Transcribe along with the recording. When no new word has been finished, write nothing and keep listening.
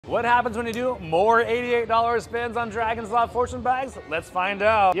What happens when you do more $88 spins on Dragon's Law fortune bags? Let's find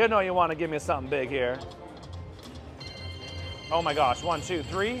out. You know you want to give me something big here. Oh my gosh, 1, 2,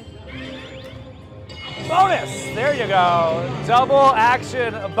 3. Bonus! There you go. Double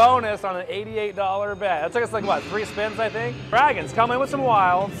action bonus on an $88 bet. That took us like, what, 3 spins, I think? Dragons come in with some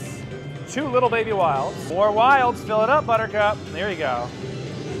wilds. 2 little baby wilds. 4 wilds. Fill it up, Buttercup. There you go.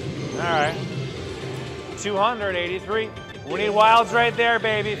 All right. 283. We need wilds right there,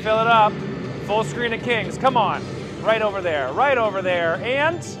 baby. Fill it up. Full screen of kings. Come on. Right over there. Right over there.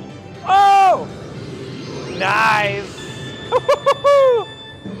 And, oh! Nice.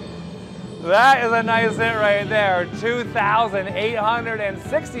 That is a nice hit right there.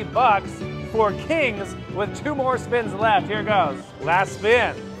 2,860 bucks for kings with 2 more spins left. Here goes. Last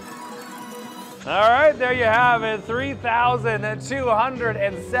spin. All right, there you have it.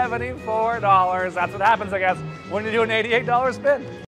 $3,274. That's what happens, I guess, when you do an $88 spin.